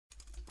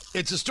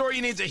It's a story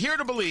you need to hear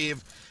to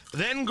believe,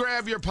 then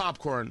grab your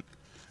popcorn,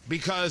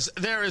 because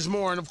there is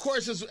more. And, of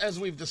course, as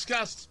we've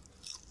discussed,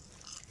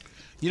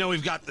 you know,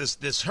 we've got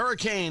this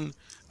hurricane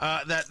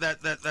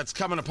that's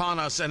coming upon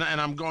us, and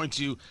I'm going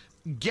to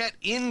get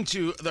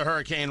into the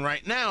hurricane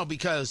right now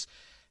because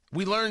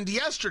we learned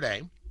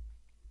yesterday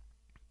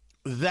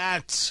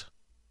that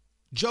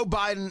Joe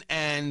Biden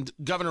and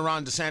Governor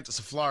Ron DeSantis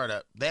of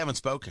Florida, they haven't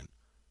spoken.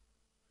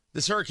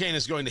 This hurricane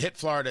is going to hit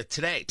Florida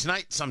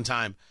tonight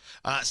sometime.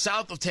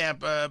 South of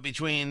Tampa,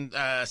 between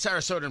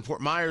Sarasota and Fort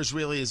Myers,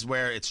 really is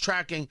where it's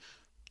tracking.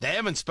 They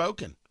haven't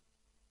spoken.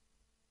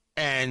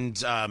 And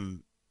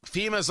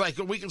FEMA's like,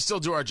 we can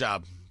still do our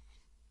job.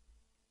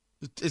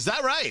 Is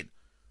that right?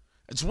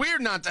 It's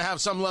weird not to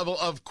have some level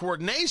of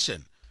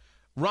coordination.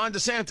 Ron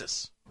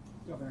DeSantis.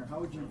 Governor, how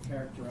would you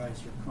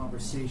characterize your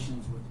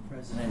conversations with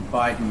President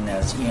Biden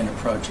as Ian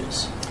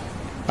approaches?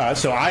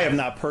 So I have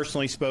not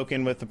personally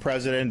spoken with the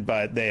president,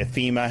 but the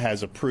FEMA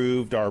has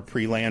approved our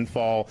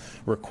pre-landfall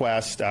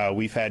request.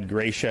 We've had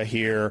Gracia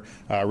here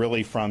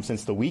really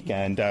since the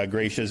weekend.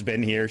 Gracia's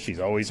been here. She's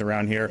always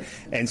around here.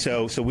 And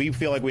so we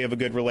feel like we have a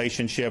good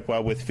relationship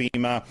with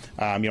FEMA.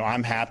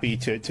 I'm happy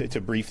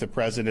to brief the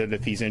president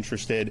if he's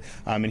interested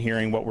in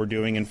hearing what we're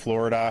doing in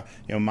Florida.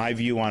 My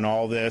view on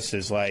all this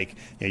is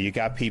you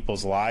got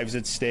people's lives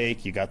at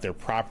stake. You got their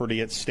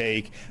property at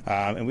stake.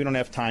 And we don't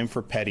have time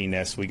for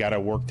pettiness. We got to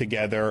work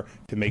together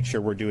to make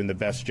sure we're doing the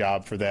best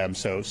job for them.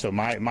 So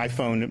my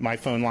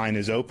phone line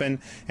is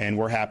open, and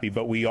we're happy.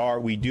 But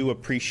we do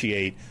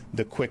appreciate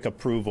the quick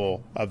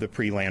approval of the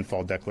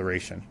pre-landfall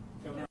declaration.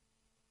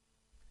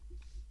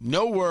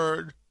 No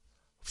word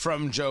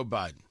from Joe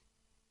Biden.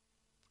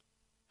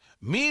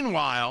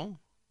 Meanwhile,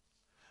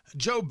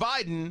 Joe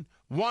Biden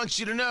wants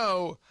you to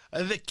know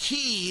the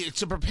key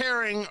to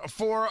preparing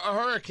for a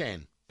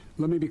hurricane.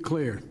 Let me be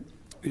clear.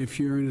 If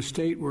you're in a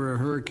state where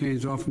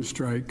hurricanes often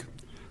strike,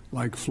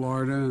 like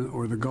Florida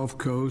or the Gulf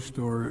Coast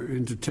or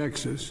into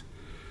Texas,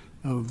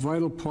 a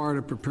vital part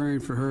of preparing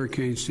for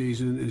hurricane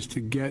season is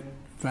to get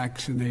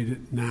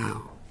vaccinated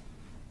now.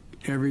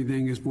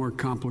 Everything is more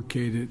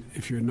complicated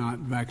if you're not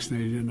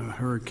vaccinated and a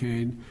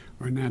hurricane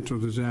or a natural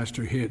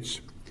disaster hits.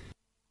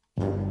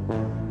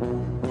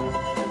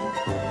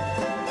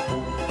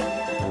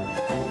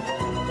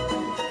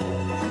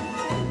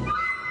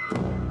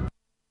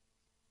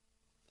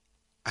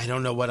 I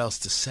don't know what else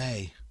to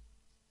say.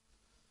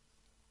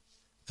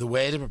 The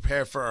way to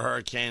prepare for a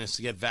hurricane is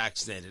to get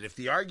vaccinated. If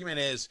the argument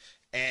is,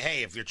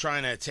 hey, if you're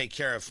trying to take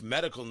care of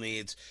medical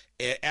needs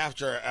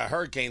after a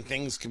hurricane,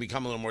 things can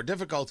become a little more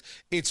difficult.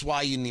 It's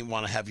why you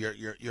want to have your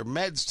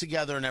meds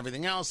together and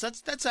everything else.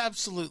 That's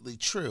absolutely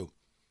true.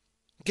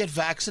 Get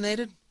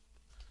vaccinated?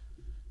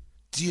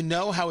 Do you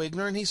know how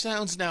ignorant he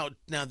sounds? Now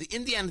the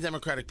Indiana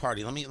Democratic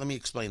Party, let me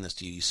explain this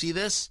to you. You see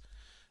this?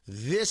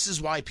 This is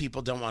why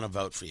people don't want to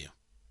vote for you.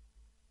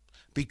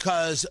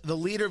 Because the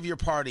leader of your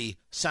party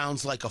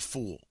sounds like a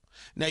fool.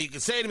 Now, you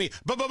can say to me,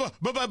 but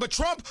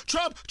Trump.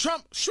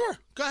 Sure,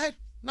 go ahead.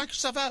 Knock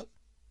yourself out.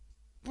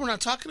 We're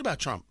not talking about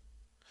Trump.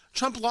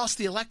 Trump lost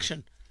the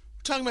election.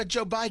 We're talking about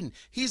Joe Biden.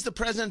 He's the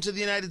president of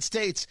the United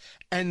States.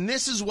 And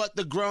this is what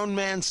the grown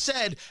man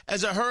said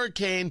as a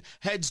hurricane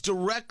heads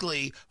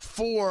directly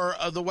for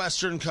the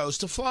western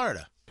coast of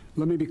Florida.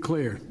 Let me be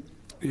clear.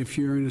 If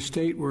you're in a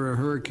state where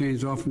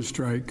hurricanes often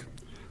strike,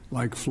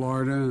 like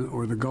Florida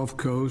or the Gulf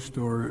Coast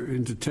or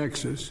into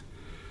Texas,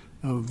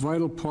 a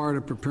vital part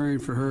of preparing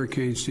for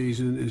hurricane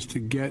season is to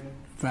get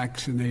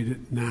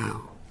vaccinated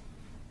now.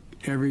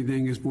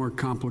 Everything is more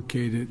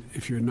complicated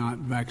if you're not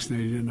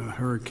vaccinated and a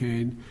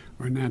hurricane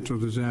or a natural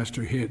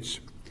disaster hits.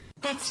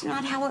 That's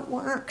not how it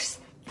works.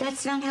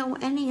 That's not how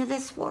any of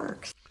this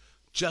works.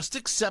 Just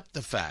accept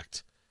the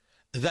fact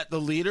that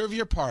the leader of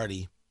your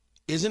party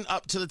isn't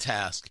up to the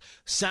task,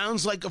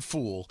 sounds like a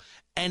fool,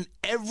 and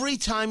every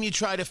time you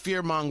try to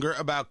fearmonger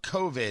about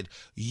COVID,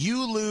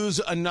 you lose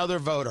another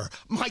voter.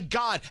 My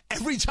God,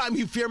 every time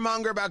you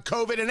fearmonger about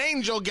COVID, an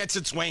angel gets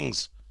its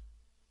wings.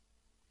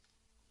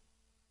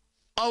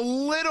 A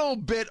little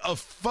bit of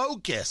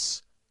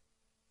focus.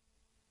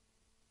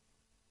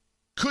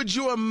 Could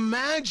you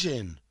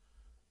imagine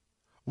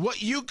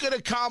what you could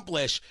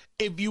accomplish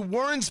if you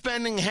weren't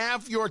spending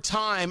half your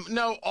time,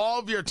 no, all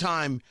of your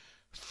time,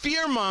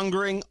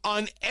 fear-mongering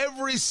on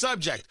every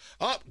subject?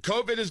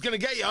 COVID is going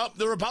to get you.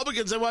 The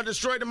Republicans, they want to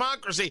destroy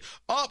democracy.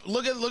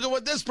 Look at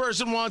what this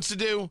person wants to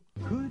do.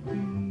 Could be.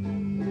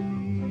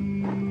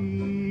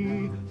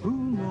 Who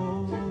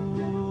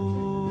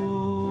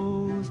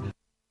knows?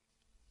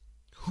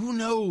 Who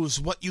knows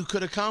what you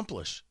could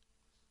accomplish?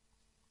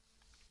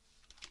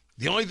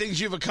 The only things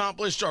you've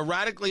accomplished are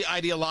radically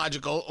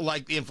ideological,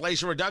 like the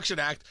Inflation Reduction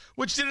Act,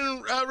 which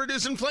didn't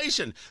reduce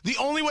inflation. The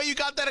only way you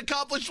got that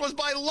accomplished was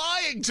by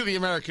lying to the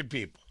American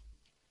people.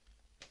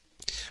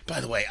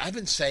 By the way, I've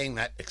been saying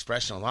that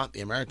expression a lot,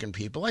 the American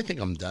people. I think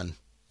I'm done.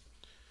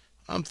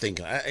 I'm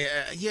thinking,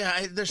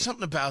 there's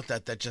something about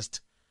that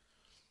just,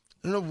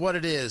 I don't know what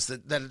it is.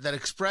 That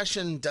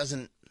expression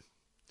doesn't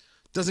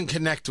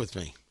connect with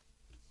me.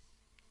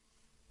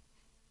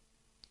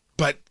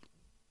 But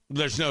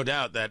There's no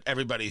doubt that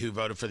everybody who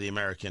voted for the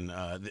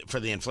for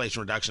the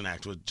Inflation Reduction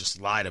Act would just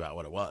lied about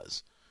what it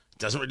was. It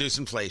doesn't reduce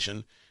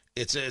inflation.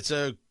 It's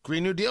a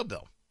Green New Deal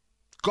bill.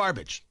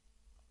 Garbage.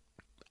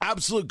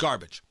 Absolute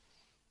garbage.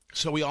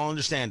 So we all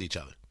understand each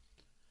other.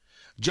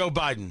 Joe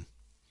Biden,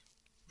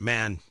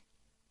 man,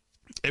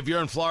 if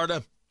you're in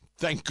Florida,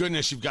 thank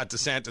goodness you've got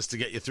DeSantis to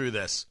get you through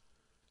this.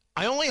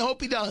 I only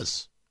hope he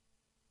does.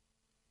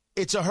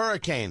 It's a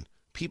hurricane.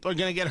 People are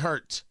going to get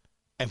hurt,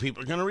 and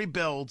people are going to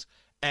rebuild,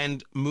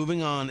 and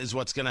moving on is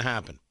what's going to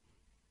happen.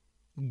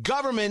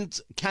 Government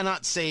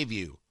cannot save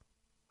you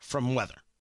from weather.